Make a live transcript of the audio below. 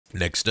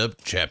Next up,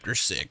 chapter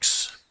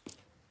 6.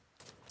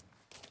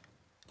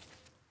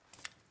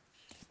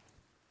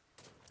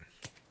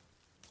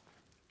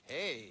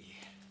 Hey,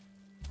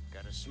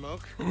 got a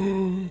smoke?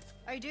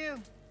 I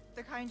do.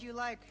 The kind you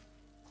like.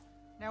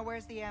 Now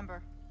where's the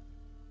amber?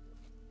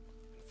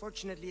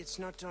 Unfortunately, it's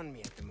not on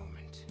me at the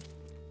moment.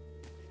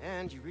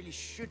 And you really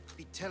should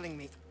be telling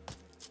me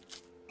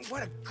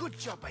what a good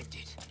job I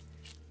did.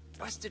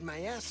 Busted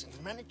my ass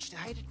and managed to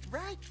hide it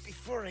right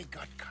before I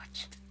got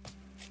caught.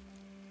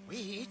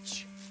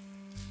 Which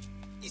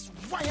is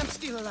why I'm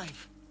still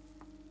alive.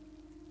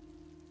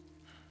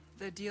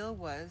 The deal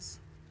was,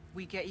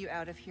 we get you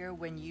out of here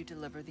when you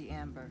deliver the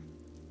amber.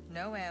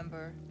 No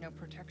amber, no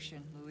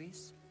protection,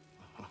 Luis.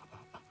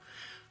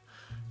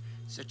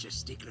 Such a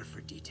stickler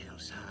for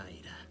details, huh,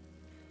 Ada?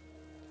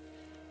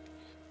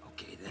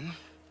 Okay, then.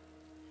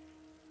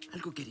 I'll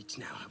go get it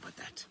now. How about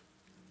that?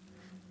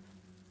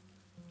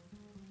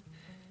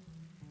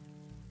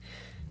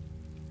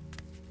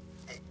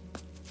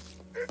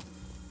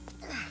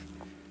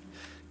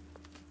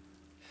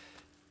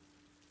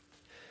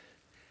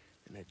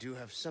 And I do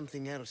have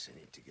something else I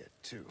need to get,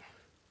 too.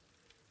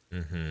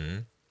 Mm-hmm.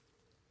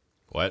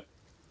 What?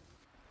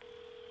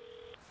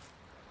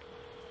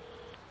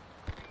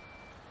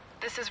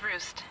 This is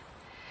Roost.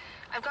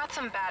 I've got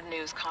some bad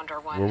news, Condor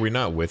One. Were we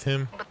not with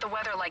him? With the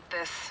weather like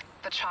this,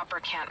 the chopper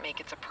can't make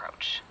its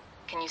approach.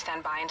 Can you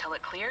stand by until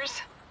it clears?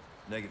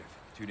 Negative.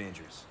 Too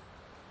dangerous.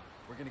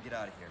 We're gonna get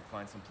out of here and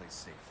find someplace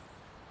safe.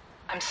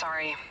 I'm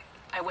sorry.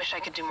 I wish I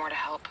could do more to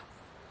help.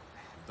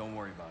 Don't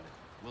worry about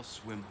it. We'll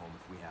swim home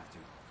if we have to.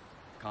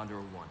 Condor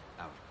 1,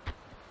 out.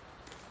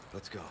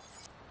 Let's go.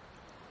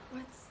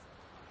 What's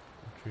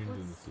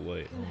Changing this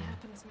light. gonna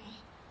happen to me?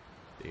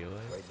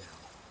 Daylight? Right now.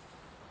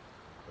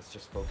 Let's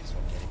just focus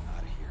on getting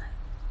out of here.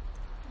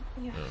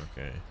 Yeah,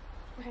 Okay.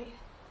 right.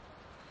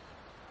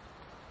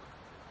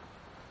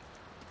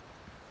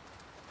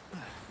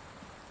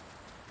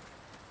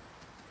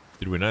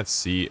 Did we not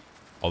see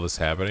all this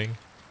happening?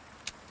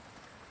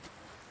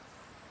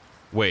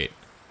 Wait.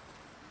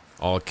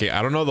 Okay,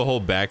 I don't know the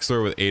whole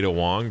backstory with Ada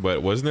Wong,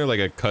 but wasn't there like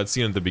a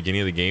cutscene at the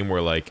beginning of the game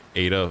where like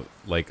Ada,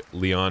 like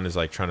Leon is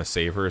like trying to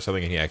save her or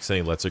something and he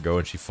accidentally lets her go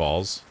and she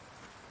falls?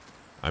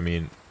 I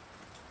mean,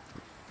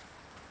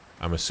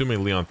 I'm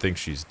assuming Leon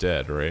thinks she's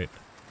dead, right?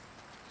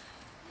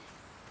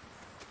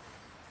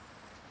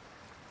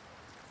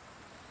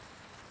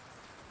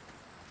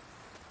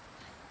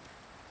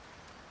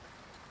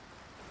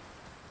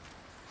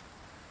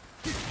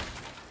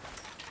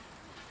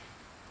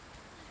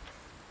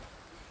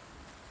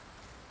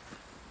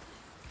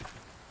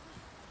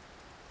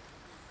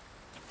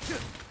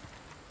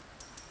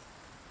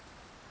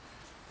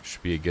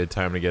 Should be a good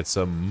time to get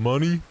some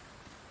money.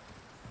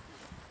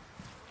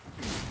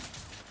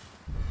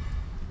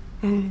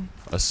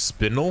 A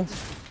spindle?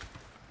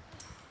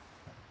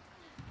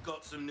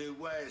 Got some new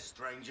wares,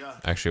 stranger.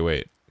 Actually,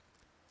 wait.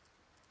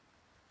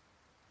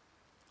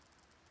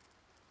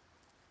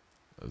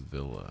 A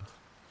villa.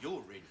 You're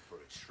in for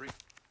a treat.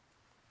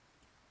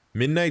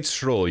 Midnight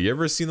Stroll. You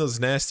ever seen those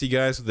nasty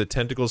guys with the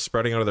tentacles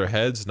spreading out of their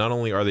heads? Not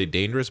only are they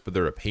dangerous, but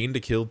they're a pain to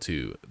kill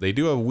too. They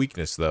do have a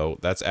weakness though.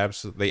 That's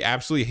they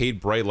absolutely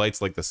hate bright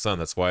lights like the sun.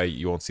 That's why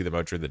you won't see them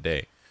out during the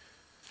day.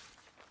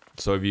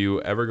 So if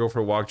you ever go for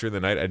a walk during the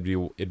night, it'd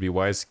be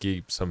wise to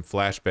keep some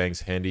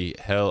flashbangs handy.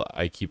 Hell,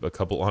 I keep a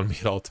couple on me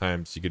at all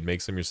times. You could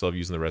make some yourself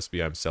using the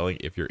recipe I'm selling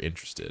if you're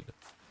interested.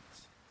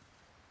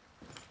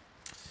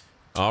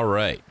 All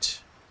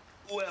right.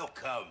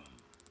 Welcome.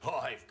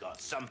 I've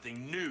got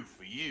something new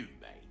for you,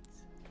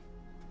 mate.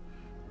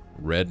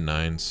 Red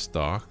 9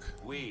 stock.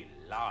 We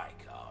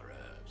like our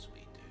herbs,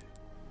 we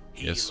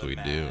do. Yes, Heal a we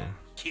man, do.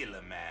 Kill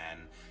a man,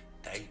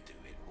 they do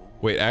it all.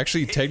 Wait,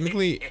 actually,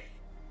 technically,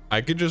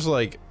 I could just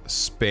like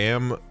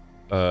spam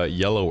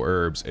yellow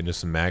herbs and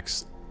just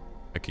max.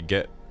 I could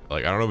get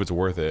like, I don't know if it's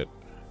worth it.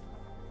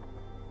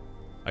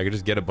 I could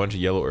just get a bunch of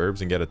yellow herbs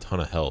and get a ton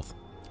of health.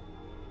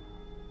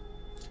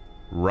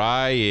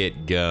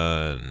 Riot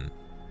gun.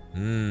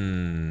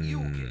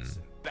 You'll get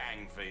some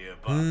bang for your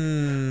buck. I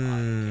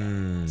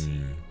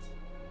guarantee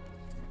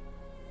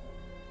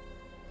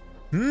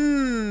it.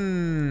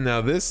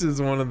 Now this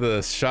is one of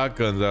the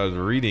shotguns I was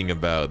reading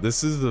about.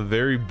 This is a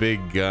very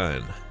big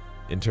gun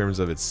in terms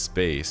of its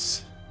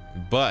space.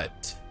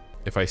 But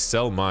if I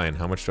sell mine,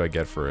 how much do I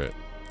get for it?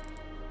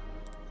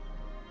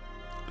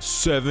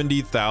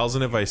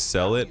 70,000 if I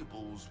sell it.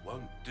 Valuables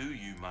won't do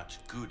you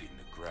much good in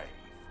the grave.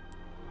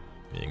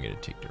 Yeah, I'm gonna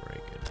take the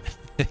right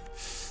gun.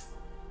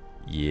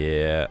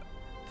 Yeah.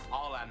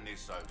 I'll hand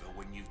this over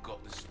when you've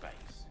got the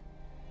space.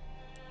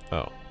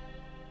 Oh.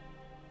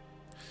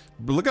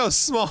 But look how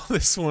small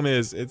this one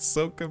is. It's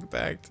so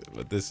compact.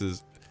 But this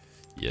is...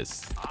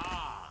 Yes.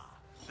 Ah,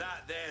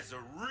 that there's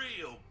a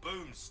real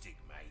boomstick,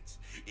 mate.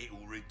 It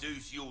will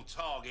reduce your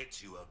target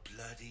to a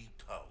bloody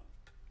pulp.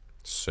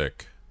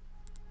 Sick.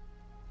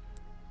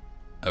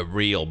 A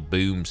real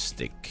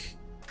boomstick.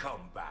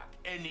 Come back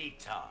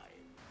anytime.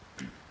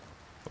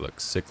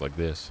 Looks sick like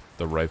this.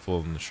 The rifle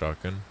and the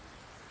shotgun.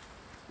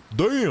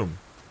 Damn!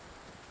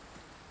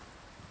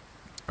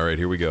 All right,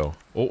 here we go.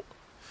 Oh,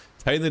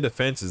 tighten the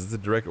defenses. This is a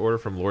direct order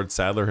from Lord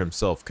Sadler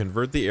himself.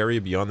 Convert the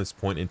area beyond this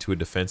point into a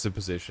defensive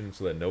position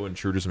so that no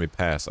intruders may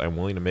pass. I am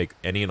willing to make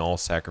any and all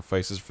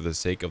sacrifices for the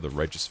sake of the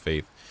righteous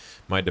faith.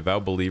 My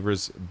devout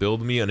believers,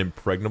 build me an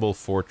impregnable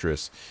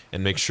fortress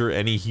and make sure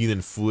any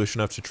heathen foolish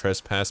enough to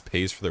trespass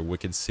pays for their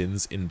wicked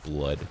sins in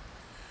blood.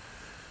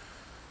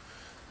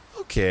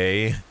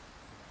 Okay.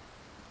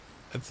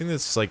 I think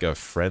that's like a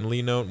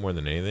friendly note more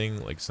than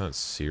anything. Like, it's not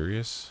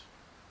serious.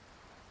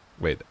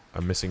 Wait,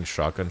 I'm missing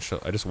shotgun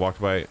shell. I just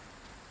walked by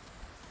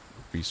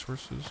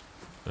resources.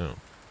 Oh.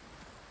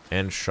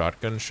 And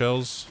shotgun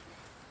shells.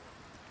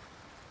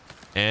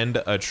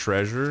 And a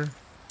treasure.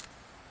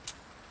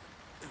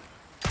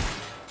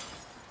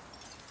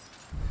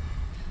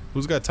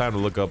 Who's got time to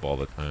look up all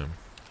the time?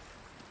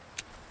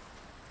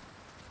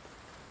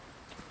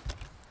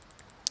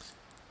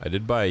 I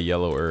did buy a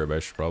yellow herb. I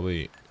should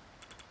probably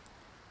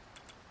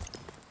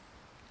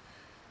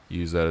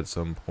use that at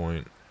some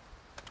point.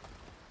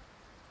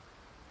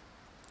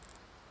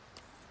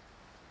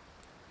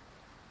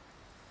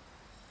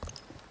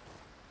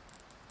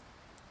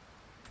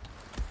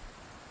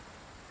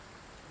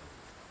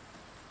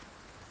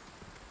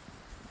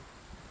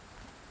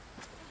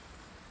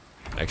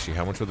 Actually,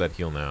 how much would that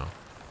heal now?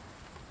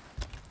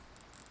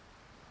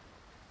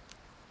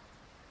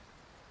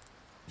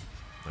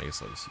 I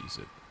guess I'll just use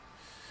it.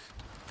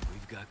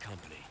 We've got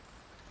company.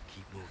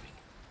 Keep moving,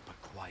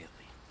 but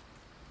quietly.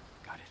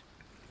 Got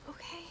it?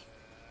 Okay.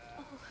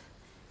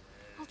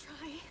 I'll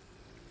try.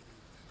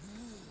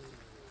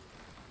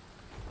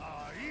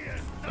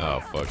 Oh,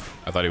 fuck.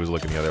 I thought he was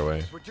looking the other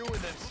way. We're doing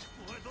this.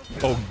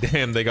 Oh,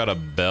 damn, they got a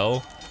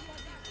bell?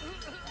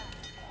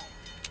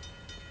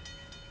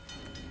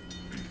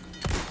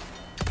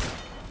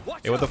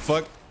 Hey, what the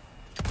fuck?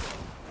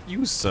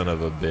 You son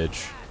of a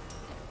bitch.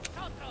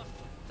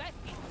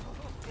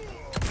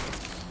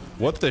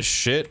 What the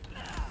shit?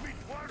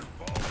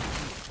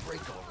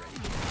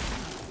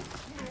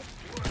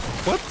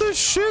 What the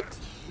shit?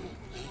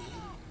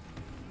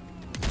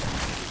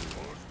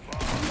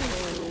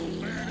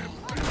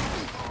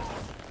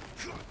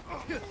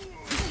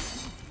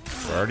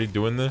 We're already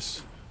doing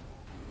this?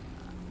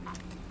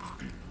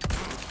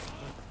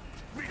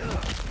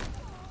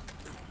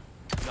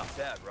 Not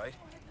bad, right?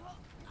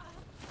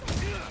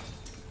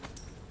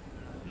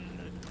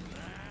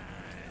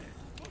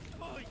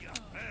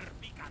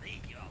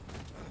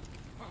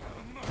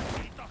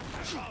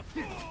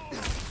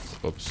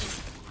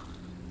 Oops.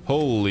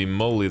 Holy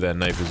moly, that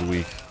knife is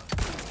weak.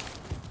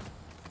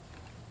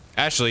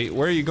 Ashley,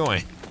 where are you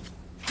going?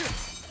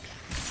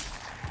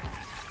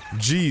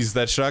 Jeez,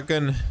 that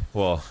shotgun...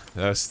 Well,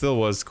 that still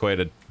was quite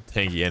a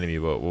tanky enemy,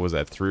 but what was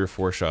that, 3 or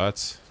 4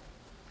 shots?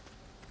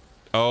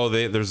 Oh,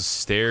 there's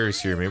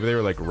stairs here. Maybe they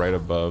were like right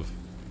above.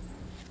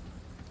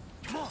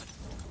 Got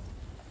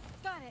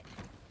it.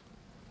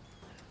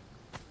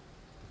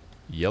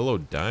 Yellow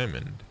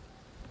diamond.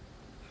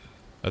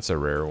 That's a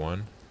rare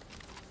one.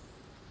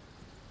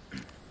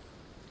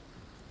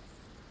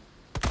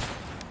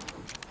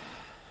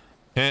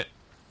 Heh.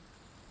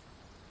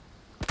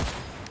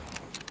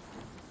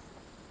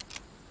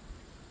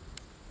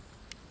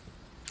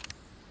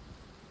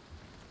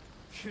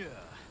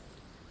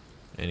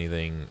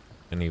 Anything,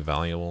 any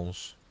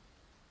valuables?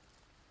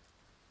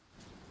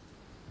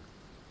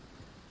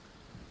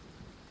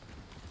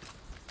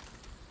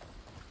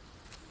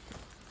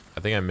 I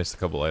think I missed a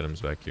couple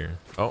items back here.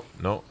 Oh,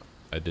 no,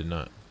 I did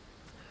not.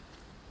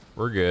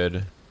 We're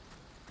good.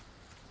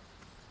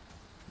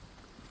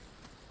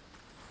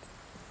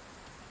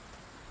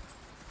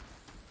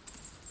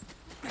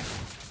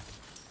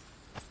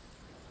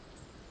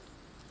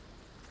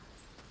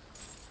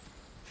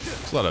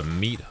 There's a lot of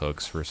meat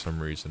hooks for some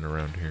reason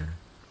around here.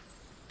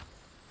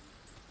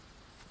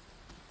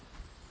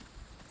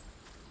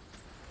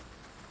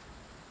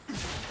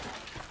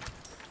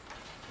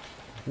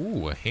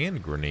 Ooh, a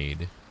hand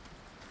grenade.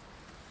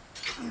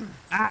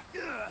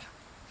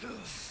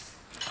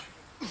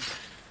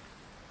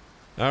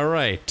 All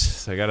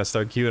right, I gotta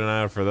start keeping an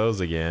eye out for those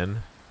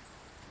again.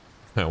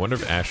 I wonder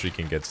if Ashley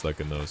can get stuck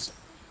in those.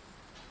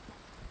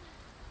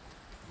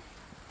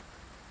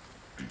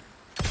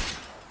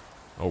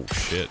 Oh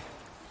shit.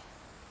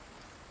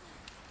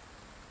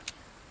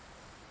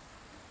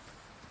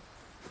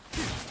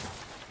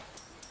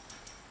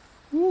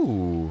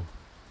 Ooh.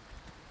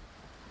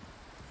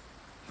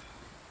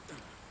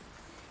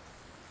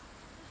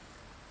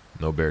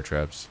 No bear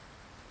traps.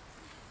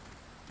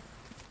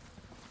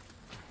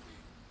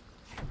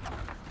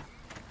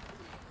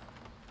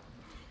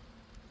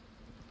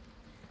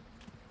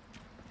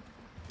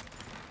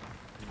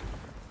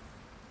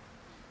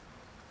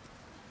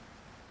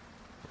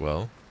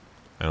 Well,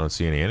 I don't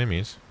see any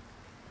enemies.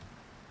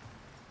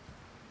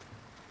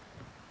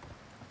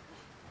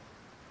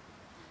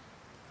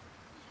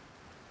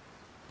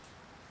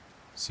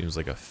 Seems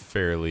like a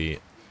fairly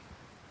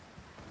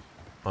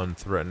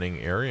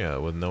unthreatening area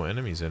with no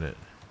enemies in it.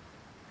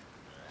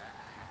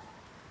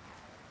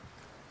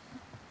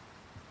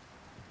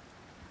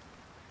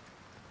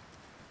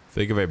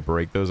 think if I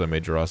break those, I may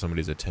draw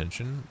somebody's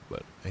attention,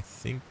 but I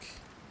think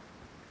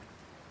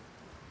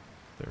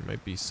there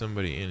might be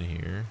somebody in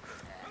here.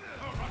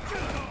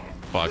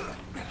 Fuck.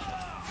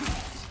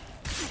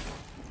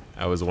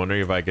 I was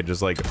wondering if I could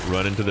just like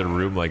run into the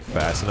room like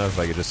fast enough. If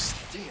I could just.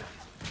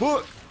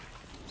 What?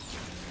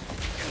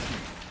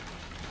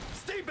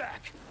 Stay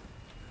back.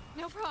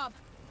 No prob.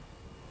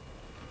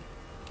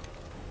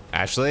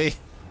 Ashley?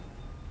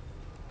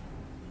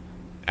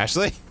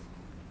 Ashley?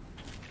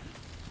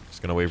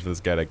 Just gonna wait for this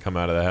guy to come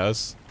out of the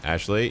house.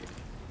 Ashley?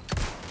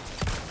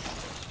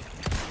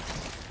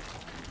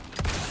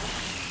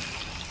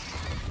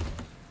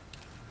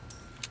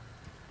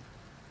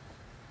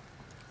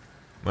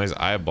 Nice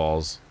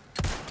eyeballs.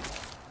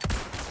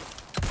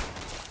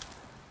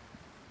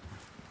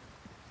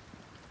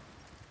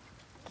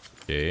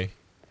 Okay.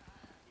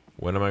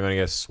 When am I gonna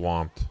get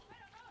swamped?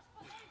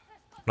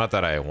 Not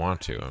that I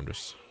want to, I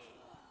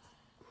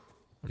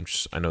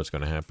know it's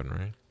gonna happen,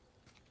 right?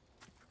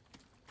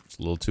 It's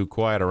a little too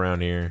quiet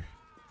around here.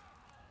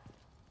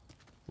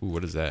 Ooh,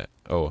 what is that?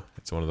 Oh,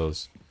 it's one of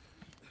those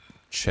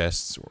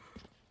chests.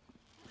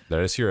 Did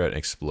I just hear an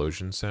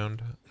explosion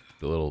sound?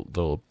 The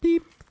little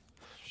beep.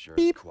 Sure,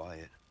 Beep. it's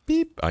quiet.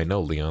 Beep. I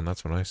know, Leon,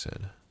 that's what I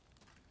said.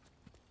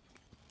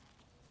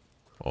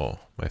 Oh,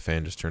 my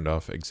fan just turned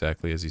off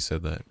exactly as he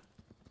said that.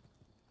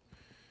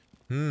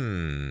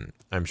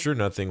 I'm sure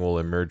nothing will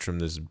emerge from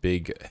this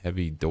big,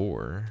 heavy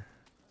door.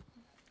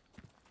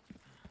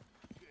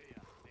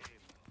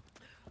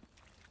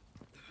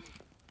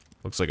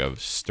 Looks like a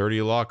sturdy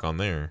lock on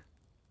there.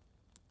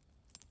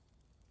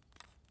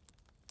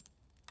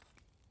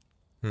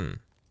 It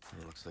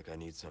looks like I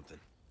need something.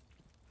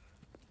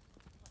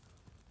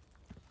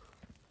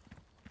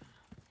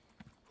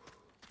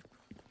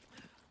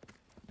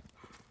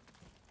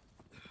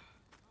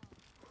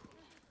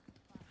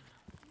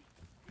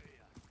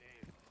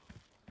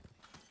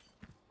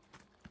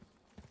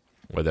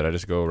 Why did I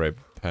just go right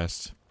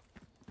past?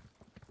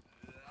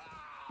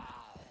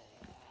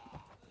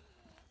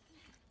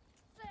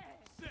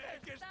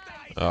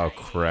 Oh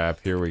crap,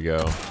 here we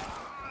go.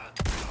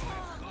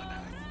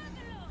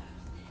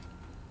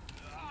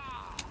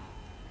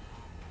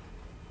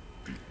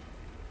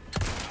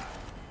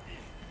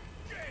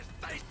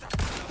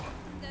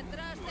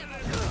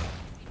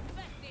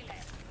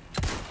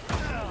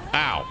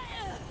 Ow!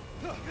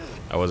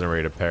 I wasn't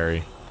ready to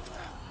parry.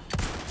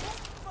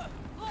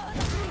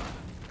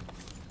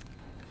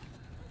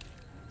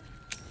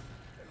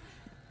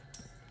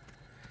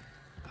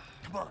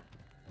 Come on.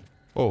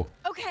 Oh.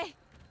 Okay.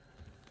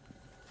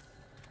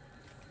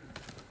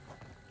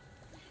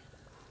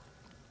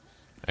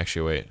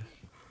 Actually, wait.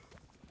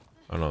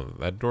 Oh no,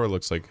 that door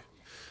looks like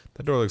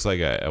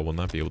I will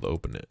not be able to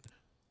open it.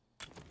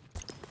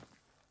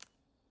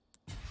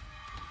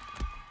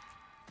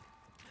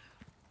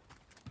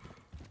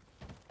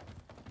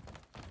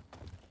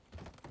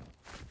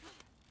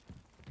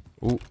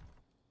 Ooh.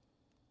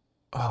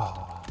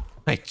 Oh,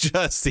 I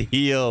just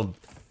healed.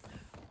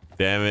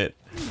 Damn it.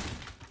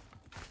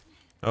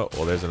 Oh,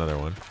 well, there's another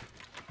one.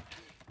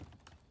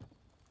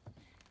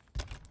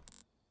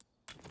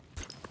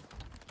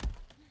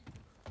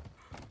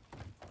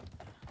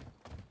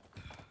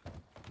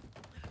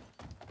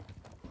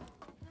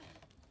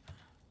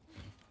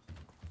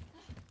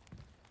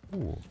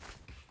 Ooh,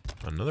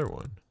 another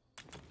one.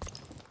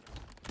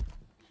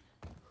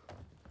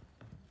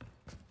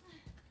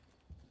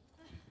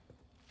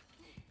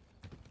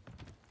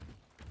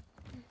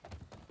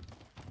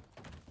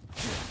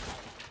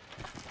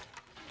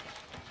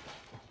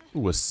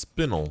 Ooh, a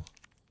spinel.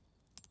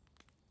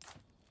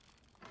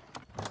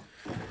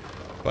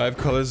 5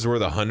 colors is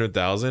worth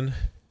 100,000.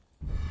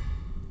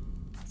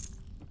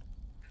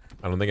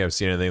 I don't think I've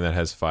seen anything that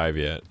has 5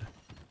 yet.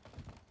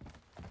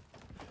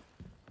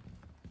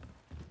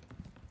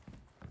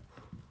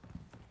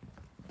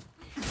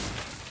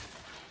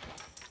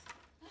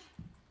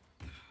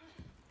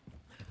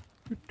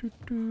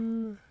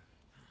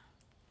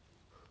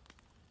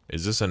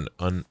 Is this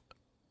an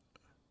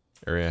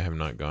area I have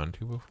not gone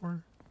to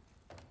before?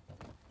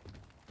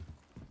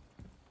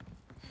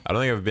 I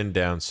don't think I've been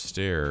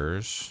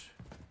downstairs.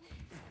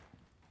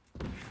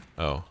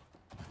 Oh.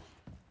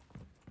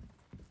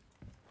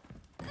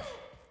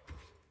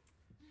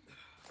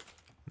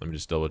 Let me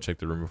just double check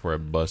the room before I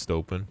bust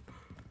open.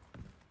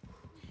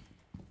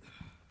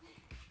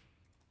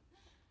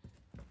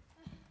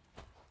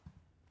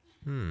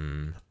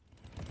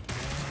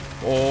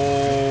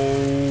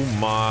 Oh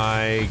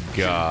my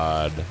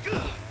god.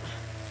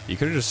 You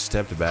could have just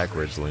stepped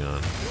backwards,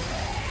 Leon.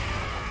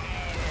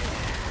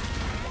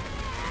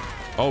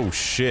 Oh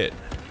shit.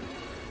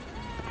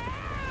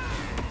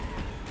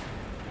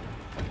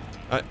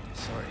 Sorry,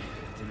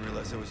 didn't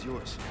realize that was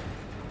yours.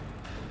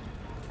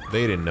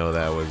 They didn't know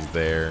that was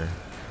there.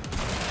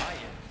 I am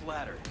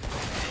flattered.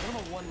 I'm a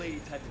one-lady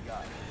type of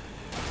guy.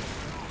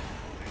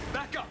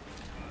 Back up!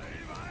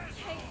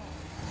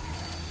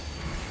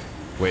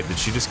 Wait, did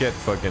she just get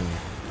fucking...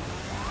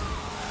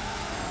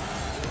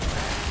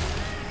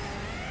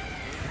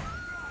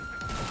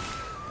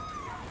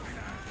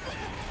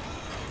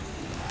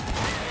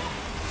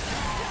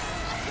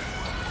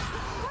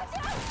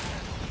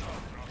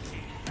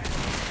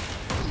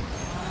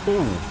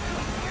 Oh.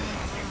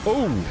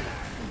 Oh.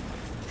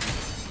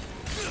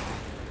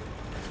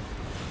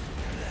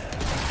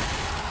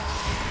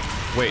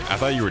 Wait, I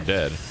thought you were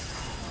dead.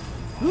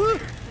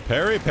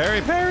 Parry,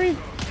 parry, parry.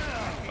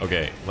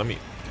 Okay, let me.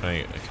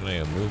 Can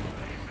I move?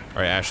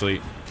 All right,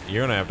 Ashley,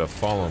 you're gonna have to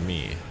follow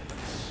me.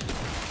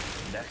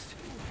 Next.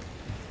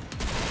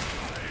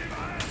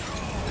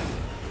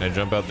 Can I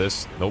jump out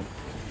this? Nope.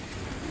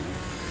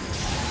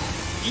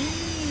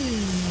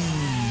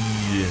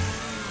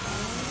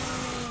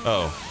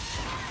 Oh.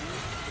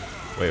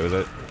 Wait, was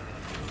that?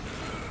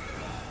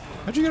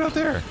 How'd you get out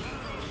there?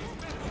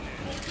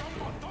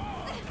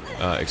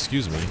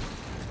 Excuse me.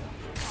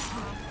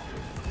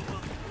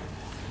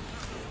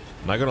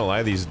 I'm not gonna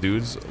lie, these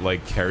dudes,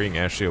 like, carrying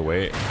Ashley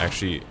away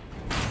actually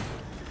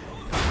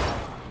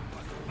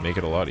make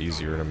it a lot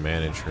easier to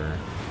manage her.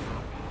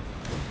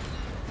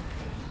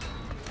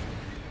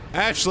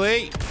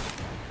 Ashley!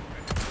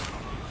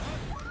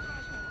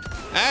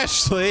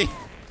 Ashley!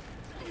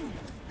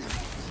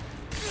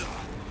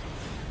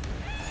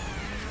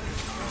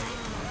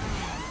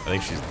 I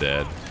think she's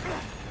dead.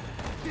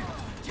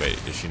 Wait,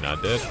 is she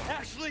not dead?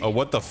 Oh,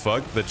 what the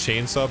fuck? The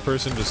chainsaw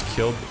person just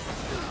killed...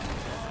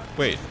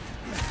 Wait.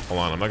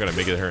 Hold on, I'm not gonna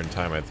make it her in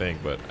time, I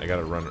think, but I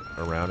gotta run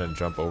around and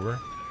jump over.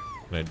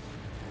 Can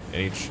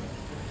I...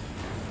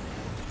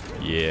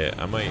 Yeah,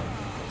 I might...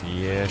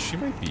 Yeah, she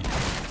might be...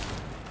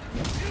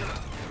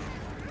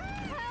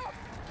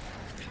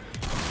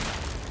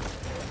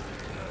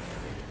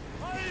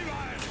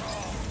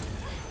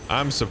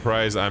 I'm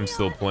surprised I'm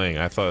still playing.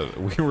 I thought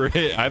we were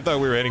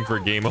heading for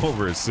game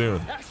over soon.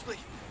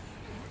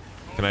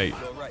 Can I?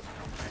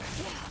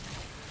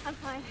 I'm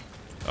fine.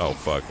 Oh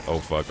fuck! Oh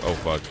fuck! Oh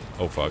fuck!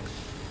 Oh fuck!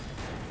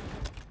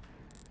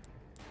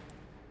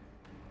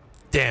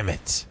 Damn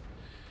it!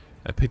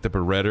 I picked up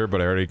a redder,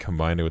 but I already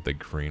combined it with the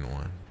green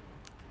one.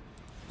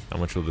 How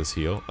much will this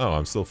heal? Oh,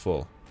 I'm still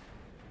full.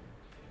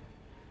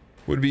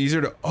 Would it be easier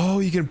to... Oh,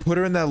 you can put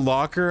her in that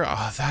locker?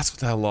 Oh, that's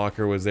what that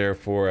locker was there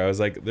for. I was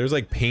like, there's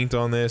like paint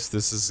on this.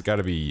 This has got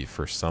to be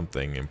for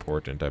something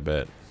important, I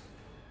bet.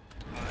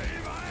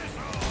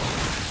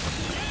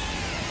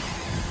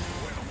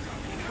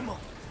 Come on.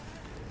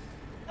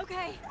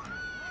 Okay.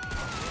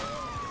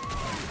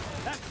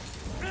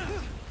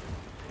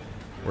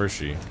 Where's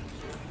she?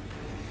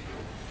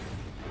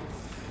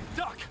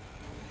 Duck.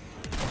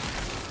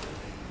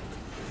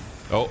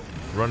 Oh,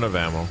 run of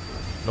ammo.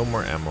 No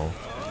more ammo.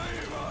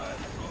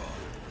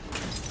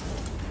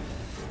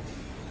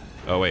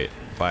 Oh wait,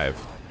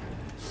 5.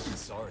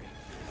 Sorry.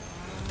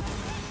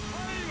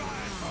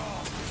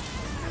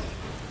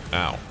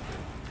 Ow.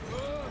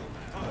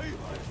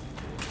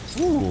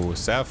 Ooh,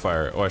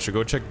 sapphire. Oh, I should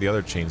go check the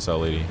other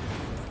chainsaw lady.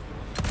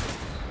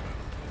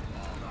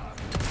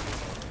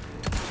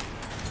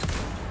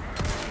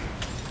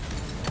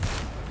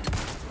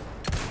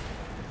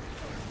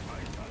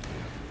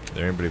 Is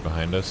there anybody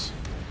behind us?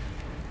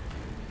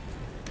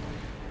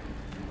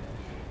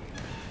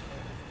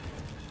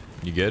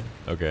 You good?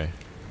 Okay.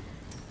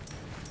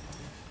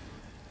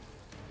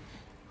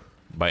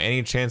 By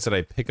any chance did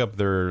I pick up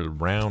their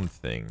round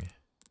thing?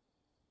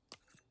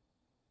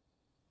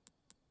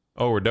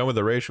 Oh, we're done with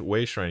the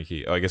way shrine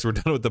key. Oh, I guess we're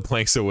done with the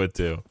planks of wood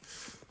too.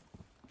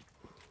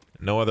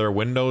 No other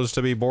windows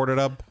to be boarded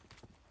up?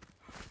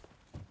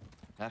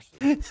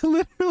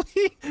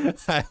 Literally,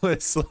 I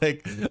was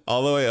like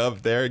all the way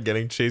up there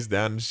getting chased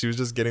down and she was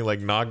just getting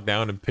like knocked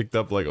down and picked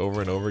up like over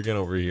and over again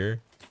over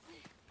here.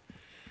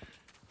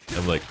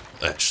 I'm like,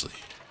 Ashley,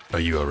 are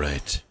you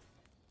alright?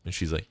 And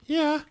she's like,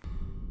 yeah.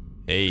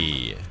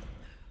 Hey.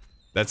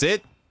 That's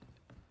it?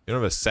 You don't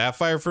have a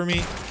sapphire for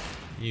me?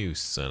 You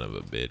son of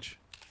a bitch.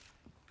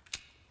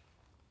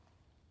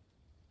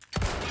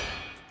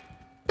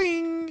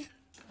 Bing!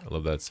 I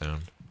love that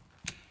sound.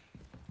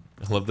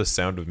 I love the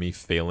sound of me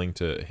failing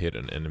to hit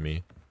an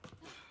enemy.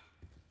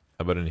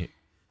 How about in here?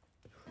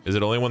 Is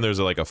it only when there's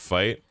like a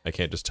fight? I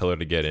can't just tell her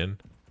to get in?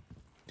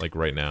 Like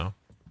right now?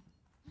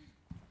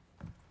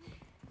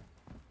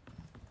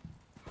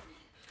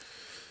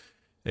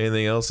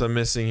 Anything else I'm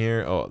missing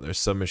here? Oh, there's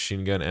some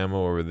machine gun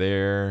ammo over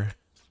there.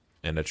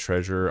 And a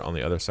treasure on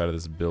the other side of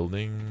this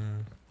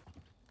building.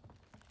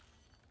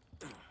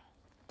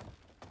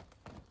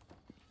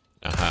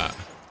 Aha.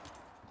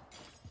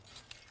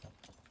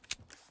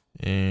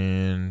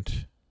 And...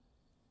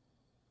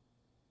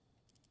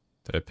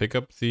 Did I pick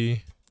up the...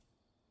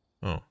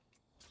 Oh.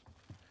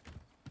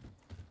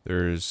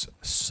 There's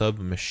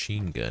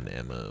submachine gun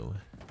ammo.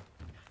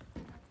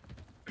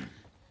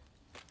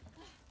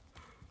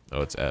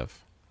 Oh, it's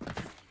F.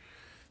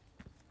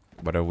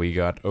 What have we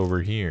got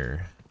over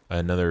here?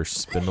 Another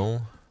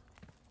spindle.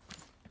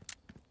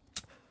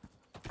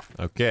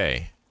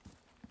 Okay.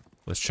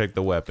 Let's check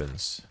the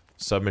weapons.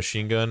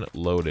 Submachine gun,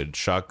 loaded.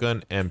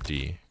 Shotgun,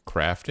 empty.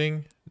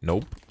 Crafting?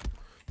 Nope.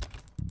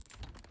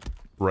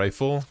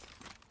 Rifle?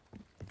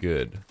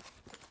 Good.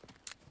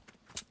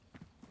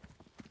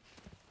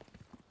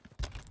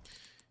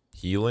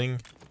 Healing?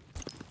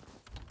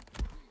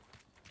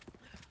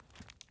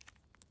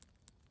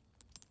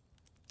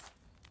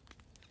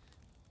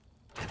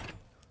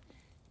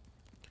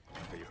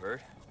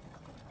 hurt?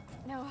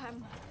 No,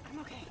 I'm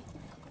okay.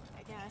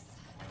 I guess.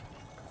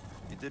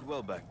 You did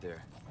well back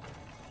there.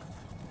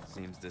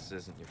 Seems this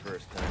isn't your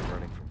first time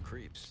running from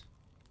creeps.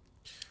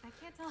 I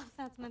can't tell if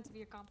that's meant to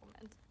be a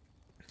compliment.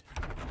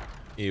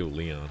 Ew,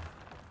 Leon.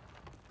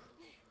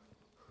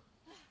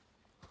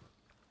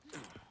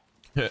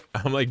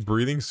 I'm like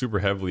breathing super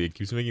heavily. It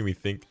keeps making me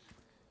think.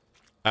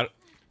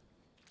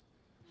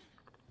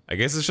 I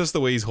guess it's just the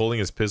way he's holding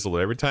his pistol,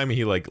 but every time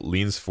he like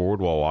leans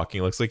forward while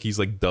walking, it looks like he's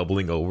like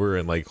doubling over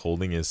and like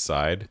holding his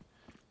side.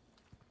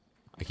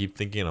 I keep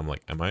thinking, I'm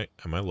like, am I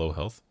low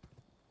health?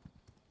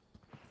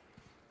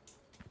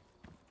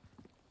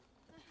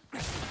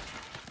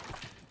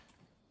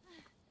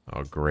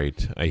 Oh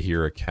great. I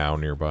hear a cow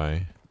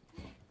nearby.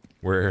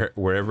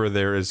 Wherever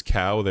there is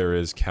cow, there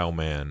is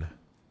cowman.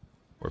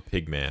 Or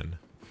pigman.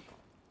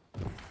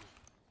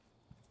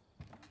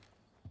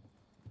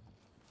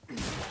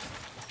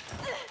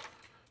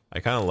 I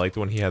kind of liked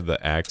when he had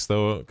the axe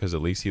though, because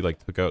at least he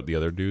like took out the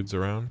other dudes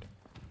around.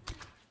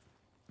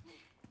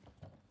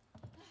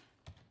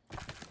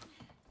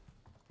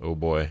 Oh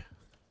boy.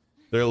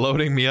 They're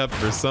loading me up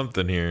for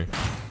something here.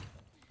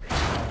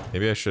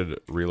 Maybe I should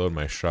reload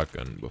my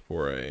shotgun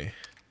before I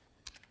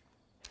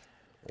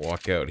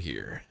walk out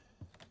here.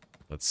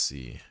 Let's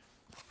see.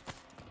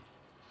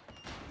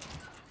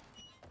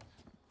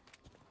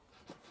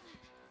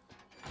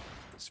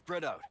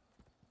 Spread out.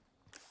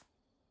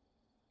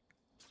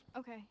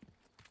 Okay.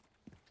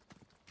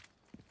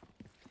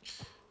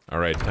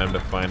 Alright, time to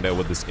find out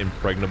what this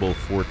impregnable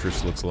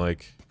fortress looks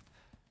like.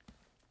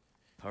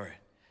 Alright.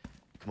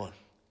 Come on.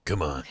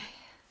 Come on.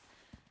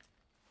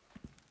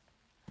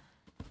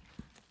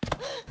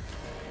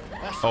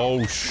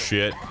 Oh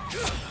shit.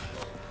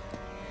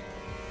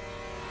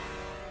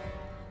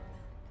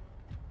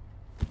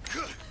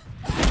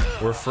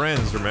 We're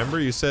friends, remember?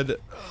 You said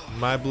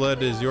my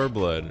blood is your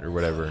blood, or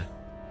whatever.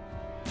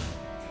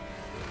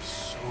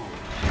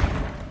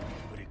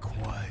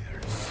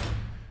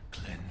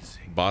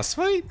 Boss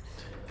fight?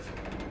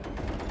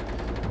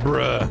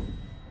 Bruh.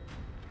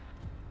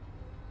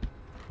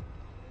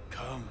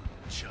 Come,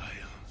 child.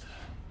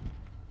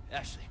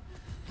 Ashley,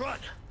 run!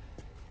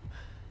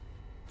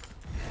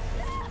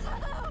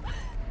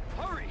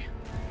 Hurry!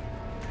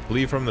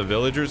 Flee from the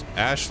villagers?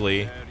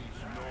 Ashley.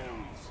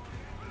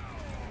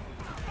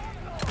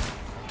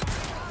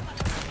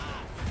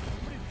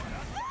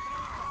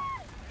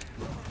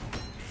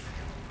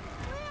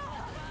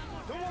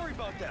 Don't worry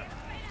about them.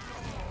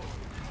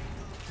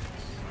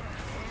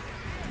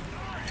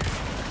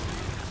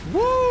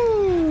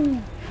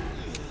 Woo!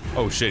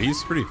 Oh shit,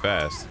 he's pretty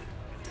fast.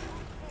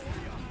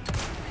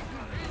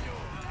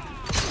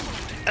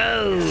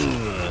 Oh!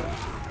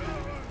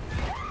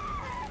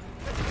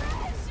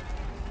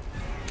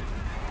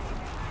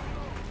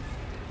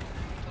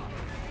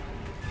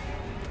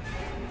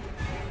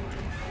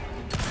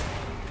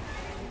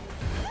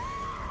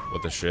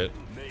 What the shit?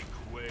 Make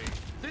way.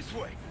 This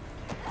way.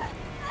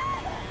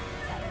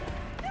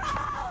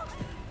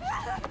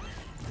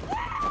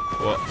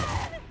 What?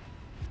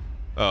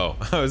 Oh,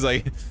 I was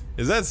like,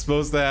 is that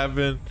supposed to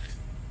happen?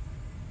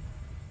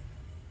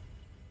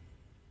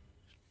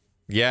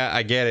 Yeah,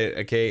 I get it.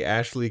 Okay,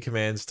 Ashley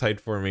commands tight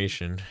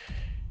formation.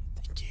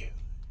 Thank you.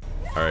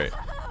 Alright.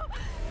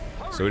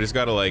 So we just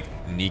gotta like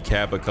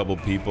kneecap a couple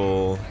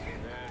people.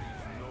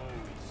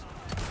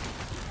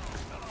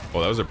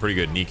 Oh, that was a pretty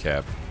good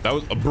kneecap. That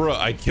was, bruh,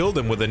 I killed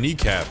him with a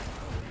kneecap.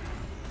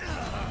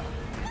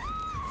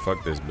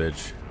 Fuck this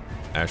bitch.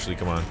 Ashley,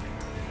 come on.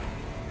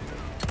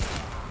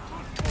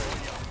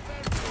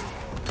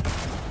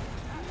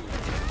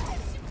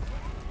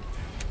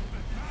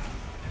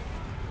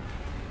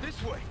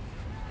 This way.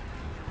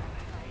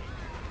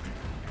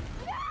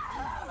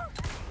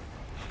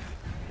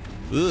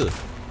 Ugh.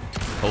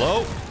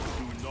 Hello?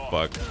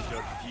 Fuck.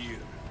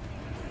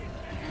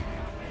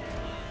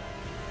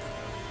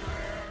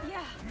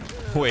 Yeah.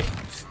 Wait.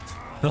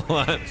 Hold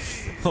on.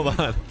 Hold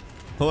on.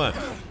 Hold on.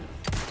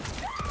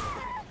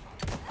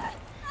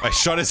 I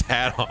shot his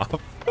hat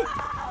off.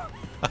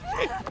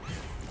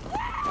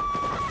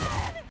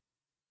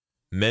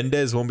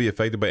 Mendez won't be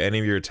affected by any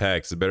of your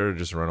attacks. It's better to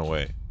just run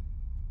away.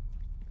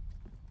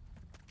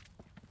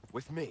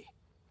 With me.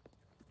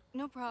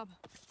 No problem.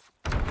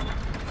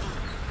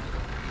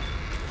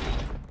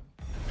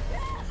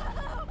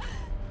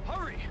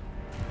 Hurry!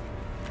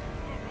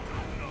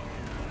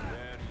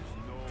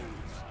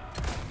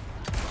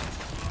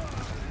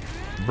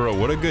 Bro,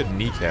 what a good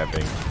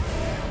kneecapping.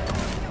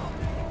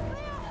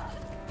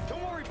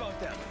 Don't worry about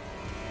them.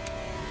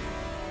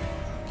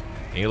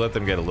 And you let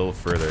them get a little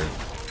further.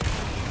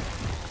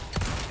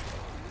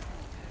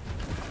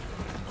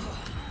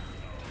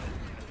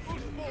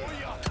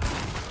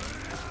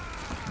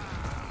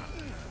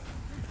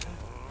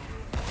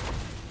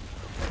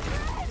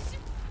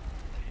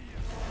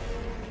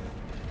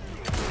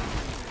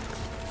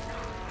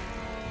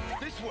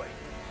 This way.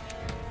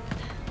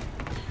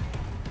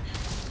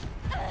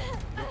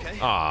 You okay?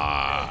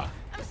 Ah.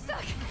 I'm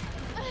stuck.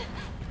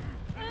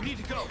 We need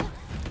to go.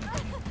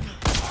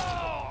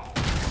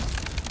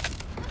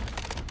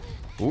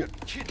 Ooh.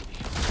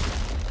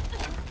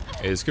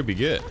 Hey, this could be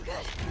good.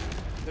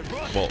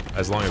 Well,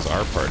 as long as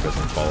our part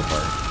doesn't fall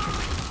apart.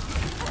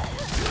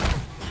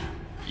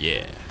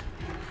 Yeah.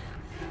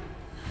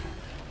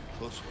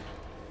 Close one.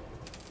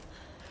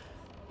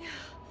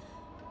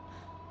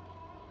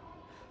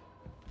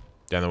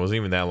 Damn, that wasn't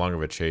even that long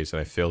of a chase, and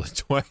I failed it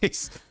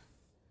twice.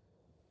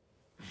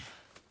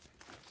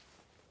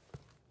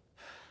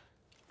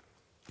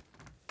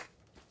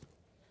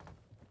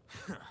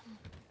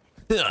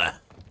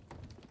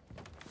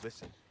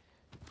 Listen,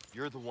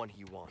 you're the one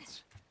he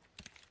wants.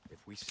 If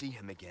we see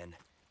him again,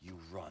 you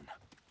run.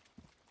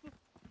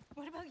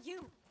 What about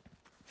you?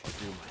 I'll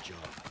do my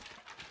job.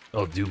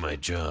 I'll do my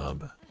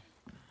job.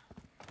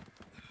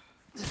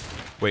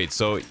 Wait,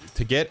 so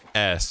to get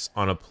S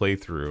on a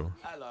playthrough,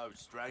 Hello,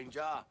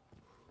 stranger.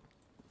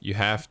 you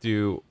have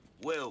to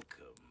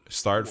Welcome.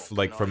 start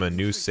like from a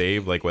new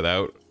save, like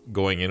without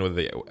going in with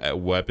the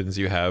weapons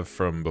you have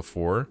from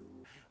before.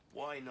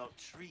 Why not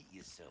treat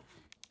yourself?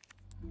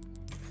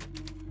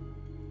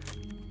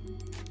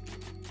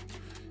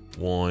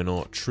 Why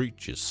not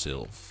treat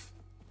yourself?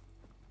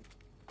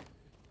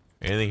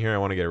 Anything here I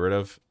want to get rid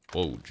of?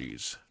 Oh,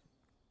 jeez.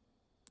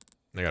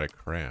 I gotta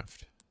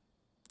craft.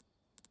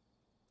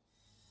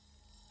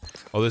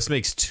 Oh, this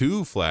makes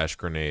 2 flash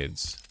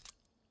grenades.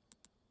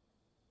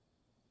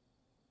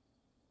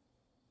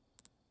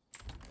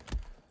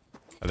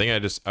 I think I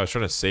was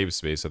trying to save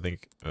space. I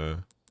think,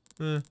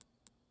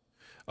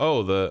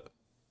 Oh,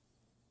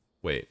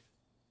 wait.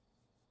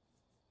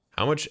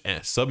 How much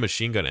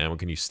submachine gun ammo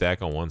can you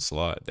stack on one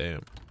slot?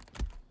 Damn.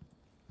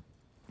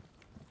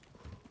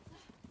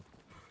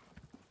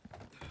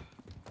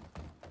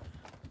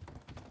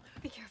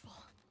 Be careful.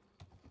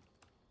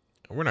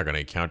 We're not gonna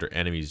encounter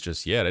enemies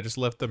just yet. I just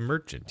left the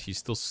merchant. He's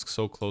still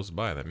so close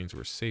by. That means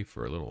we're safe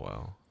for a little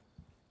while.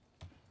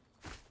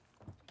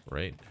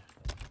 Right?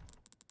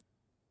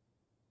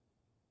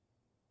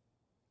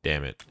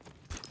 Damn it.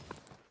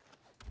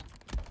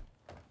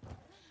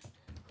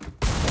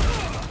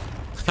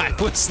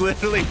 I was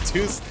literally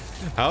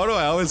how do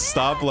I always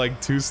stop like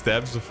 2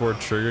 steps before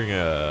triggering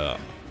a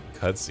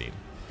cutscene?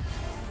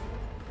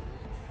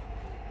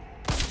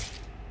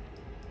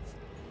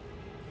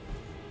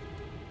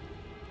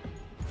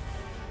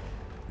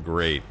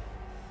 Great.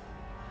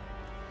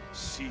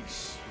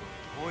 Cease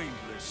your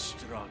pointless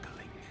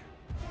struggling.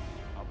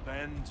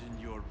 Abandon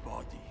your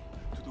body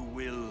to the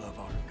will of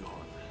our God.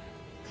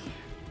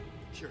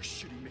 You're a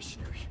shitty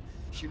missionary.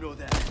 You know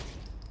that.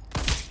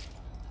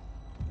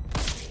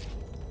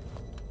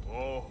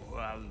 Oh,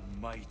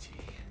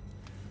 Almighty,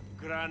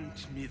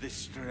 grant me the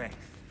strength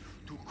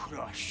to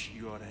crush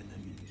your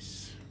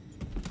enemies.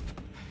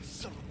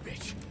 Son of a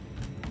bitch.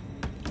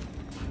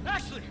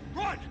 Ashley,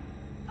 run!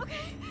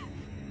 Okay.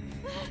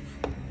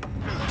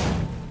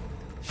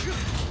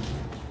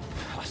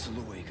 Hasta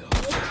luego.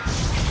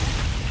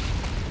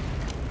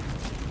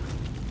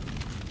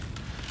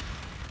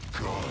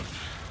 God,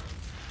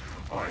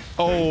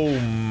 Oh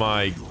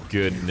my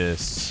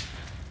goodness.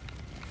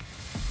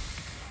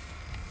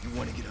 You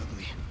want to get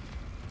ugly?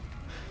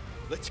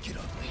 Let's get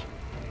ugly.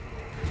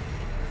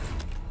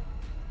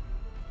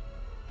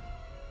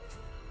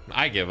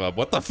 I give up.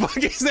 What the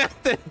fuck is that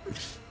thing?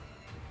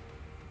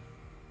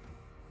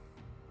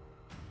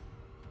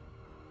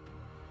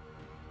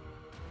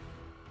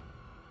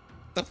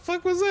 The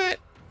fuck was that?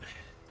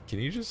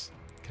 Can I just?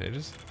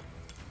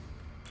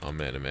 Oh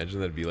man, imagine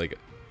that'd be like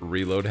a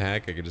reload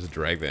hack. I could just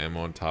drag the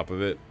ammo on top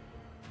of it.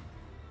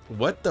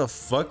 What the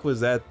fuck was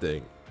that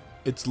thing?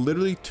 It's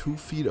literally 2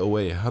 feet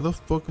away. How the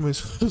fuck am I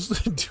supposed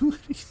to do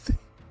anything?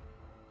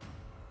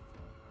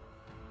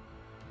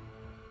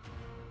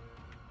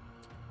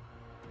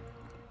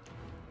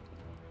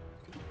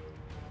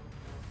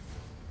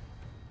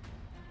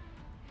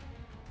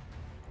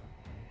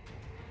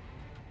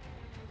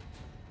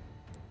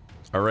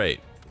 All right.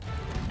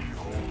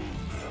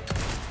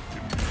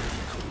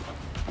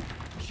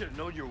 Should have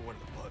known you were one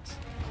of the bugs.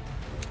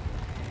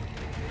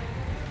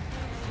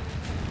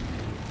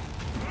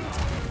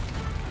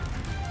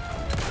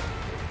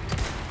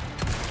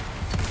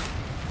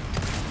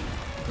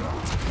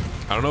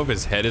 I don't know if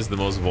his head is the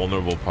most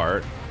vulnerable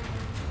part.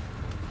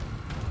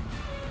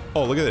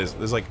 Oh, look at this.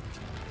 There's like...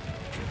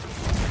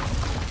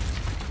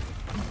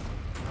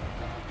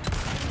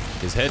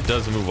 His head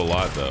does move a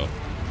lot, though.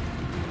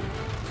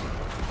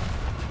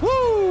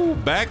 Woo!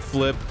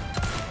 Backflip.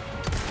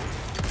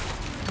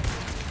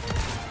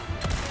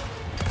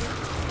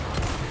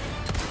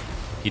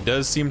 He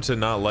does seem to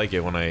not like it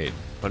when I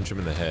punch him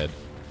in the head.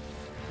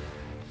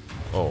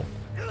 Oh.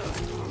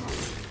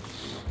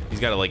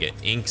 He's got like an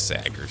ink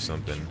sac or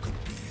something.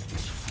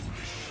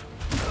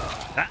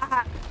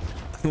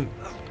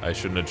 I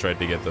shouldn't have tried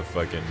to get the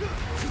fucking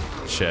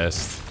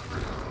chest.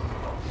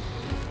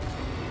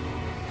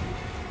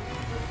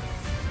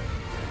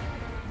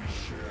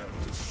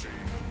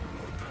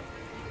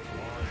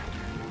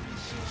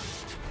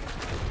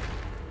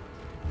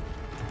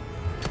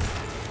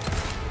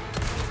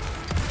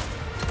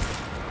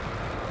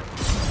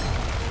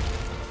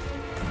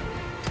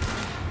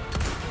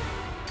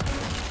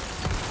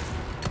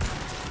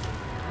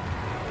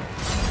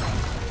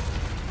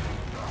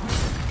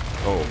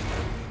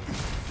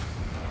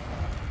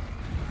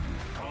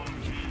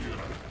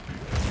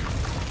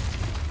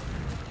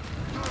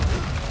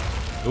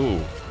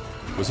 Ooh.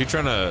 Was he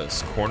trying to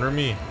corner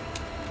me?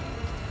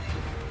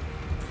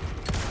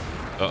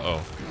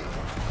 Uh-oh.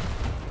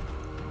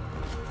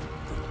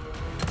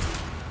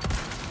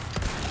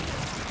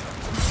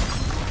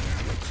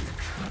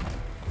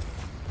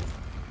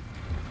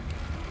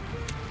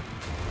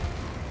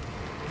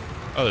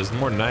 Oh, there's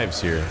more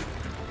knives here.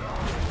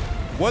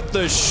 What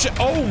the shit?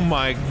 Oh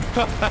my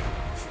god.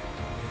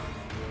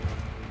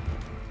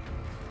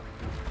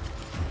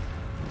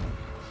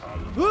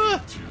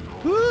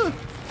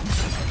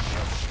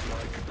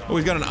 Oh,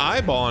 he's got an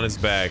eyeball on his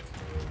back.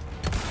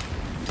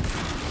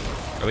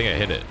 I think I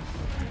hit it.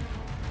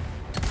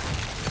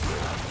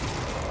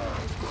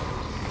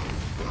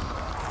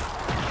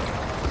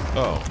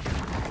 Oh.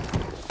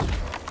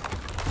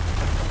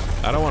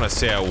 I don't want to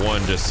say I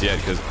won just yet,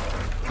 because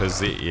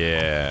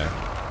yeah.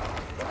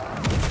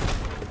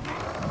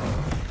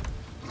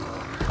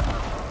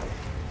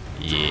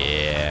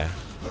 Yeah.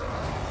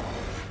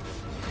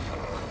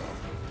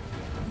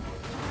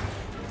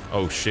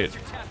 Oh shit.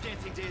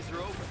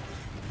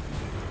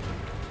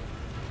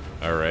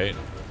 All right.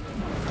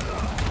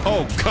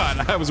 Oh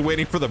god, I was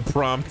waiting for the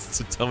prompt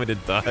to tell me to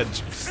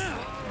dodge. I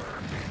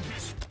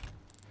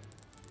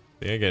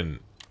think I can.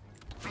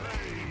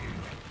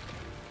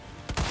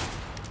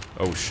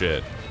 Oh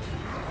shit.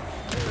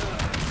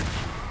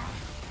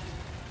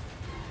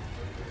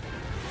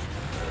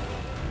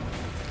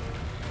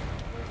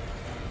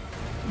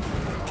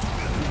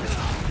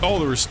 Oh,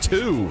 there was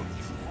two.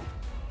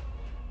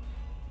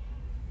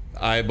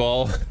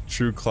 Eyeball,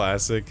 true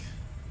classic.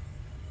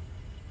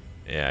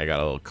 Yeah, I got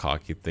a little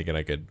cocky thinking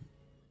I could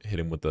hit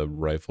him with the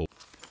rifle.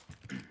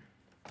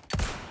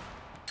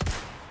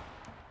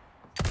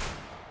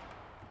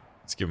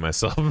 Let's give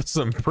myself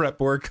some prep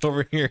work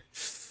over here.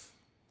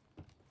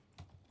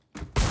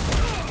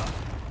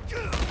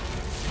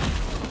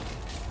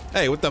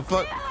 Hey, what the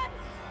fuck?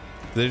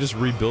 Did they just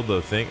rebuild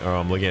the thing? Oh,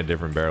 I'm looking at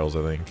different barrels,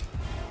 I think.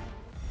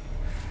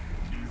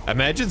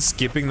 Imagine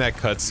skipping that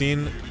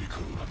cutscene.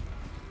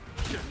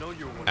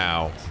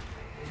 Ow.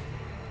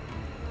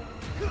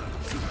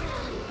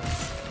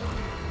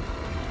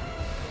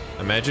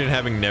 Imagine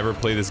having never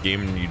played this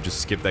game and you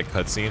just skip that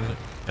cutscene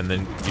and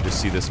then you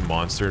just see this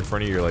monster in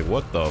front of you. You're like,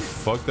 what the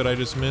fuck did I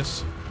just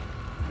miss?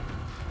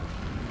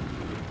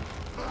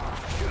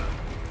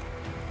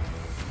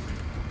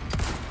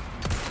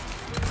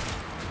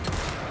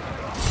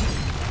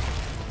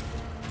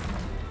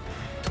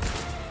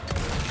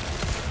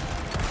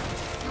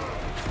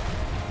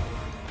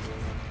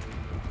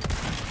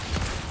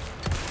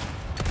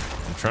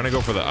 I'm trying to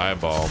go for the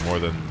eyeball more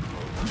than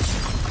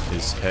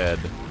his head.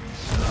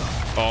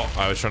 Oh,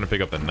 I was trying to pick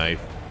up the knife.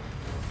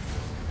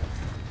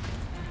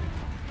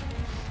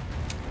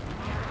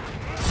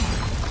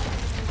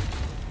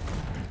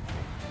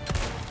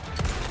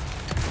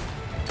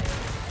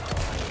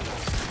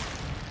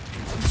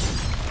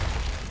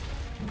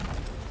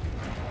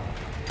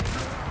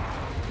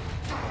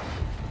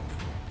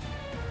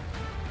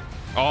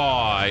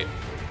 Oh,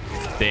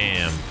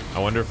 damn. I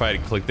wonder if I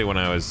had clicked it when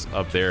I was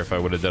up there, if I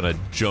would have done a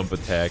jump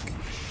attack.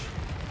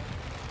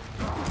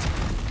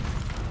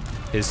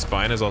 His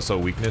spine is also a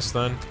weakness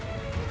then.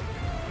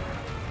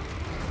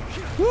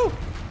 Woo!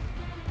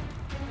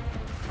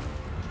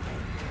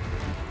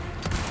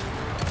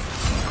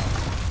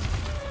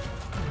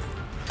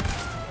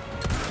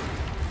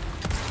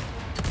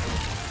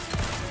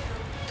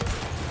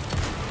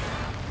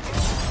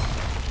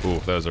 Ooh,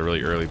 that was a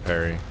really early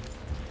parry.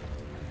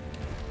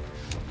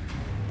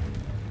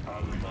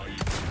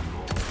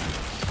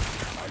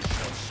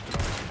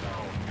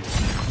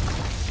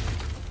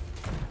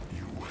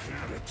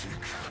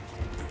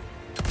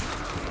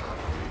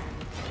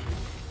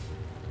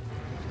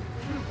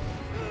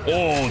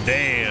 Oh,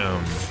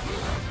 damn.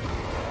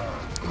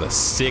 The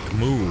sick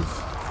move.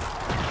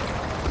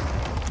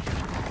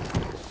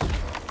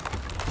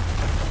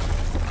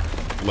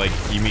 Like,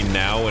 you mean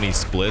now when he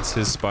splits,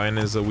 his spine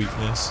is a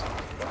weakness?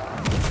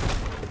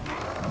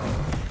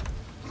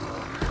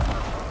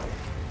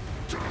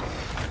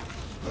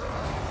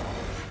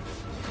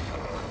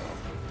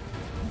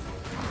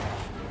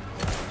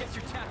 Guess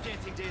your tap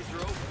dancing days are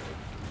over.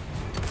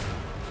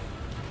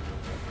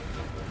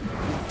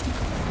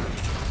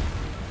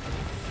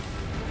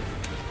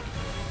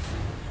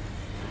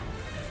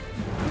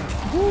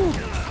 Woo.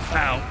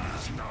 Ow.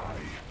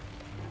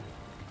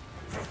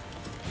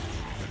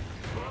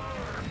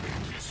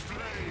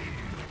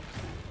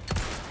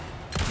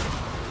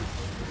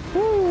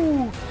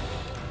 Woo.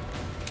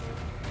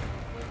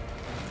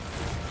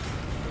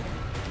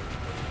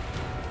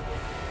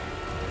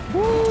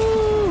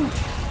 Woo.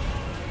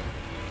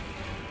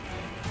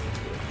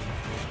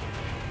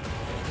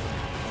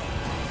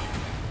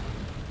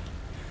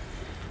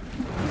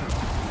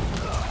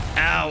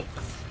 Ow.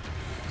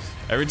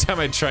 Every time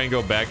I try and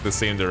go back the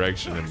same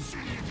direction and...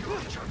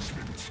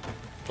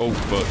 Oh,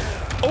 fuck.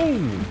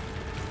 Oh!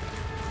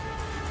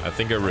 I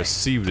think I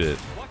received it.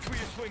 Watch where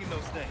you're swinging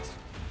those things.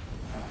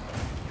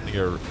 I think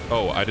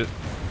oh, I just...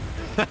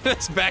 I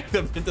just backed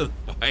up into the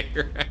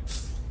fire. I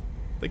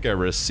think I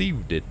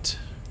received it.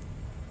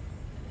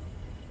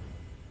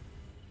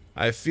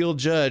 I feel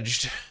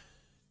judged.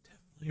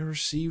 Definitely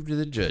received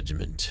the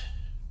judgment.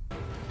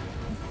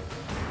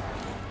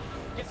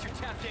 Guess your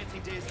tap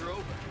dancing days are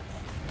over.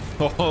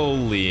 Oh,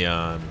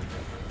 Leon.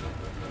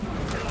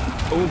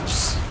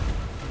 Oops.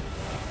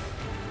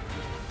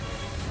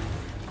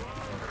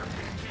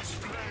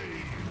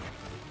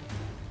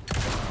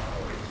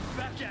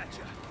 Back at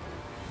ya.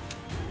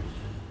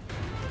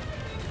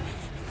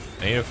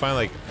 I need to find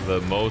like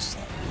the most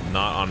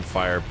not on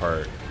fire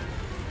part.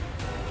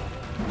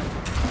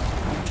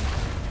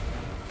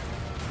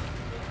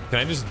 Can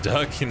I just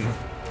duck and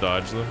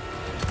dodge them?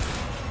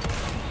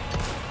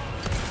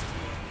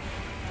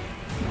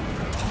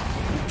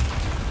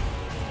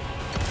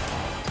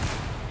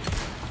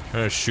 I'm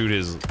trying to shoot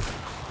his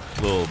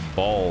little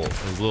ball,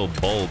 his little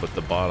bulb at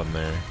the bottom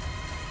there.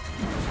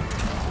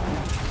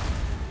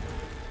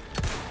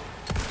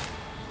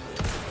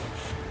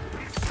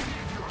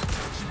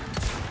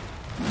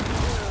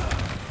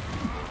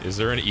 Is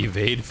there an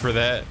evade for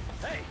that?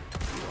 Hey,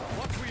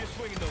 watch where you're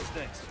swinging those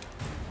things.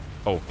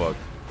 Oh fuck.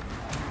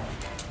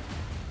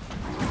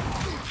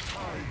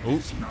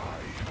 Oop.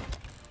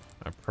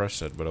 I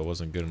pressed it, but it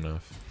wasn't good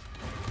enough.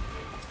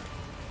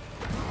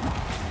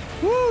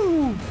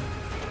 Woo!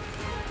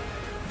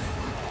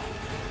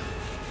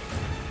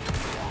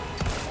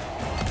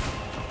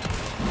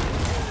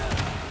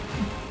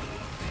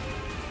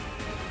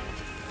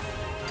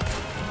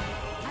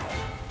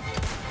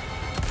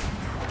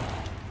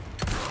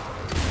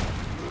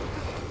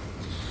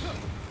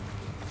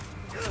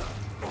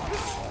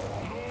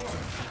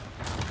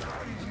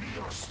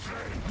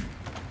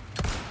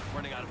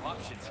 Running out of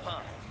options,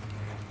 huh?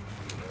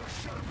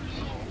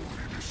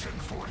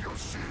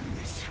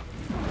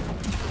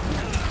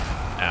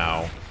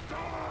 Ow.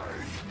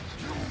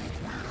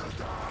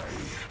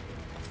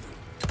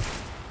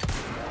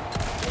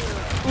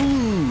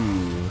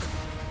 Ooh.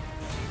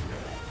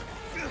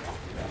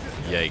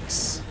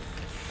 Yikes.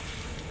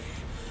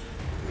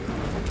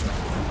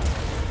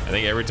 I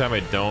think every time I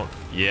don't,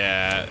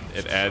 yeah,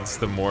 it adds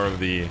to more of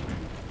the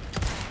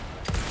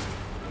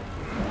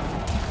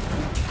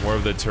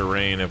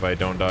terrain if I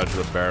don't dodge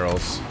the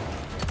barrels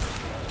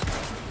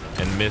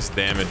and miss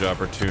damage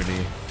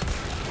opportunity.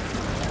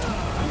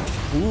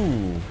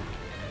 Ooh.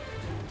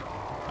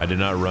 I did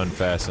not run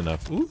fast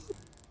enough. Ooh.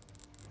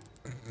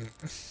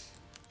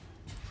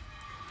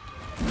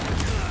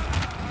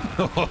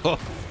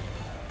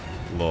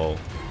 Lol.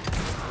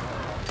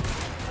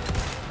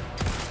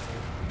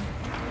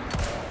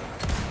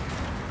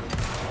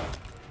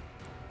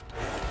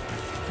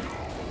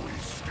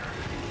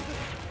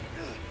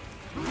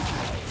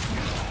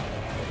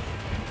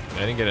 I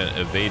didn't get an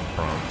evade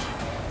prompt.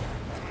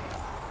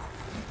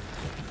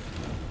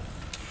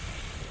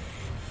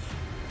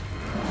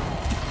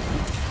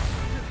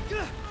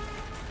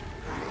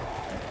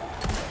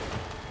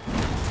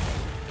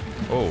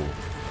 Oh.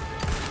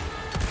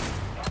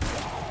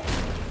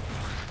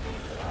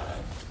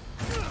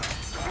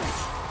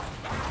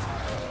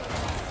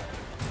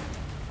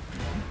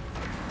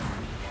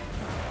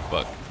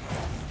 Fuck.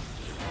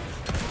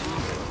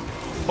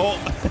 Oh,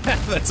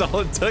 that's all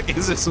it took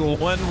is just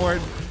one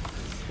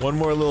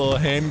more little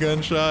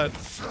handgun shot.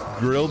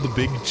 Grilled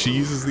big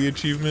cheese is the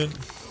achievement.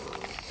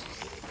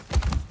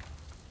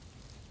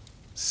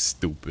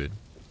 Stupid.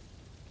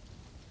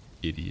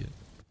 Idiot.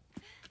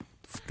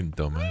 Fucking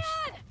dumbass.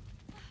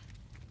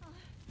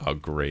 Oh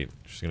great.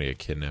 She's gonna get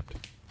kidnapped.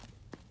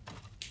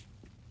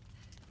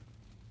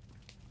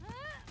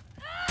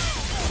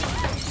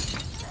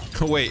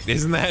 Wait,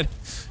 isn't that?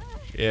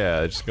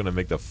 Yeah, it's just gonna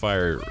make the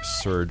fire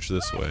surge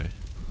this way.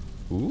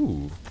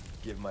 Ooh.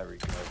 Give my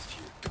regards to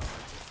your guard.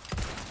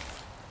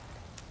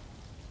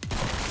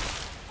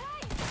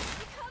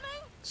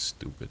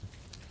 Stupid.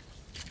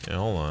 Yeah,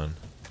 hold on.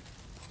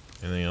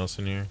 Anything else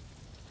in here?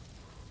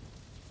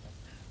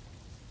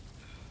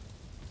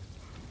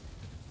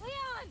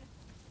 Leon!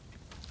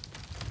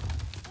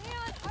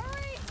 Leon,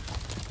 hurry!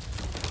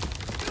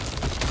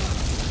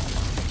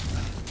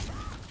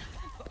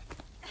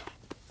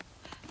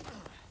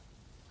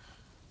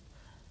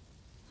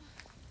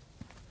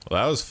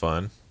 Well, that was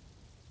fun.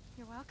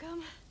 You're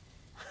welcome.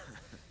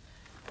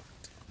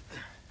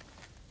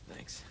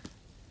 Thanks.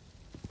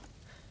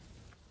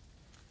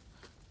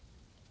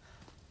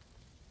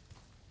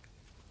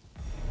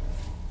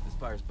 This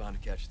fire's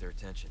bound to catch their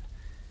attention.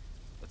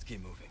 Let's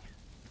keep moving.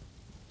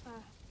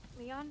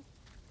 Leon,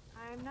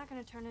 I'm not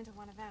gonna turn into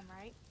one of them,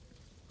 right?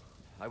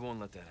 I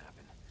won't let that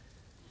happen.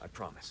 I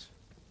promise.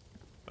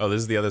 Oh, this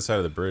is the other side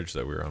of the bridge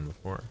that we were on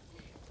before.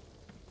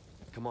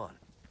 Come on.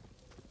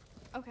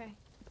 Okay.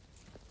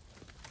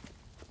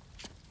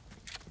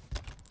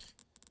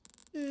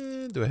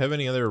 Do I have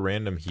any other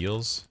random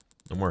heals?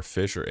 No more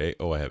fish or egg?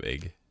 Oh, I have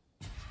egg.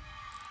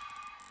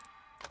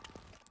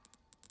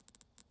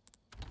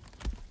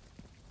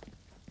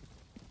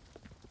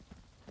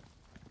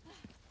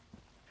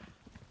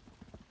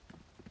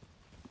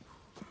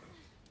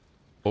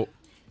 Oh,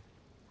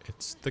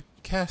 it's the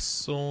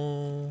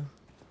castle.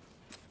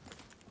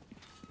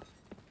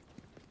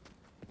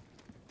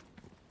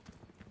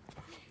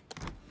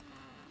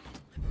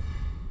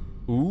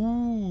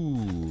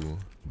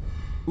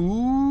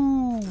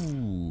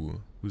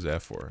 Ooh. Who's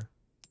that for?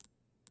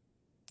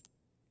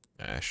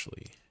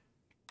 Ashley.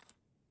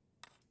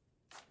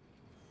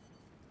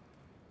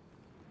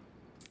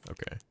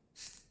 Okay.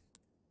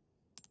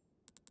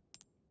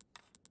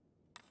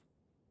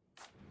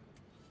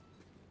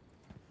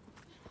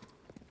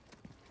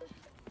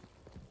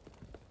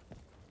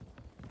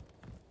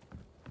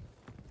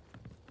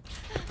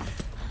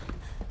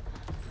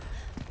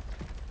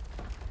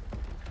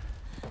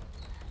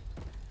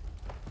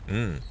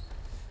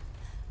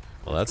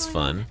 Well, that's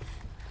fun.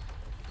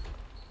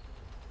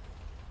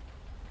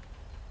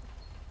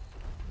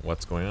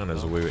 What's going on?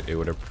 As it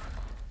would At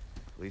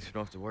least we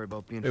don't have to worry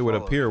about being it would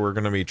followed. appear we're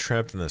gonna be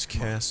trapped in this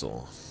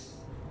castle.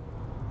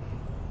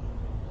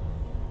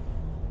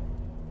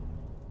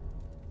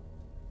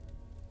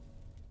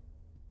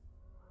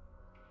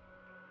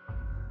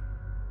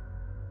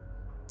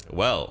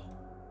 Well,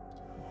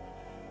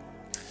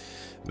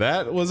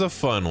 that was a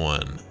fun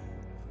one.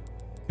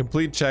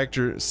 Complete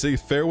chapter. Say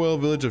farewell,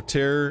 village of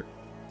terror.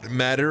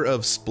 Matter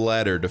of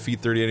splatter. Defeat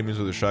 30 enemies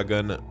with a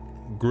shotgun.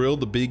 Grill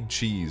the big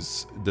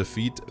cheese.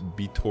 Defeat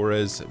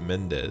Bitores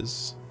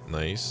Mendez.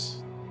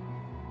 Nice.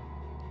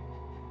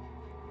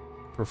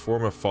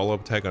 Perform a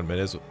follow-up attack on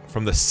Mendez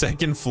from the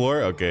second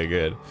floor. Okay,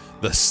 good.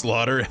 The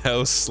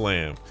slaughterhouse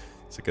slam.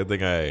 It's a good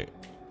thing I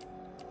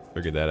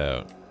figured that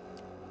out.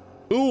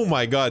 Oh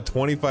my god,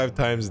 25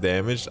 times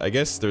damage. I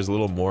guess there's a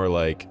little more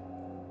like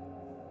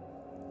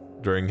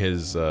during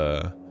his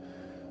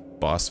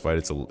boss fight.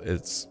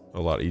 It's a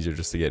lot easier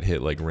just to get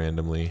hit like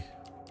randomly.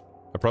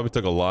 I probably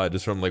took a lot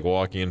just from like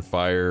walking in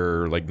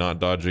fire or like not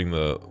dodging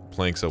the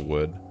planks of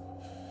wood.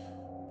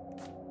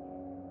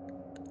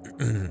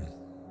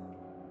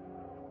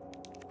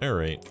 All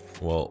right,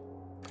 well,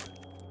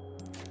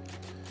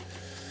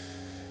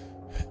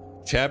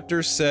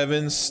 chapter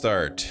 7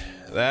 start.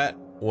 That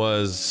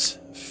was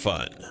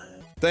fun.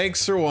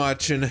 Thanks for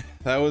watching.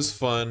 That was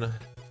fun.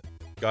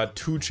 Got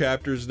 2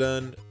 chapters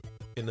done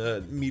in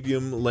a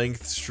medium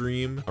length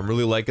stream. I'm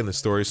really liking the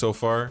story so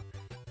far.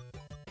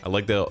 I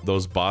like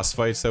those boss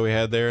fights that we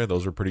had there.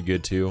 Those were pretty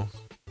good too.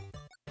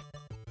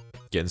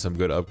 Getting some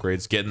good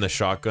upgrades. Getting the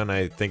shotgun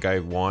I think I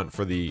want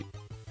for to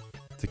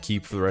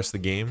keep for the rest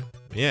of the game.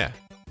 Yeah.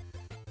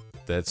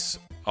 That's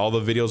all the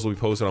videos will be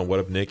posted on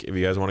WhatUpNick. If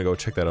you guys want to go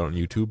check that out on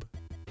YouTube.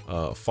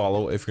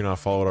 Follow if you're not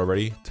followed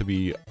already to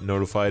be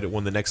notified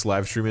when the next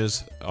live stream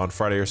is on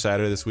Friday or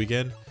Saturday this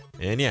weekend.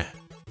 And yeah,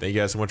 thank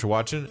you guys so much for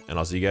watching, and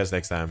I'll see you guys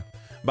next time.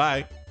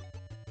 Bye.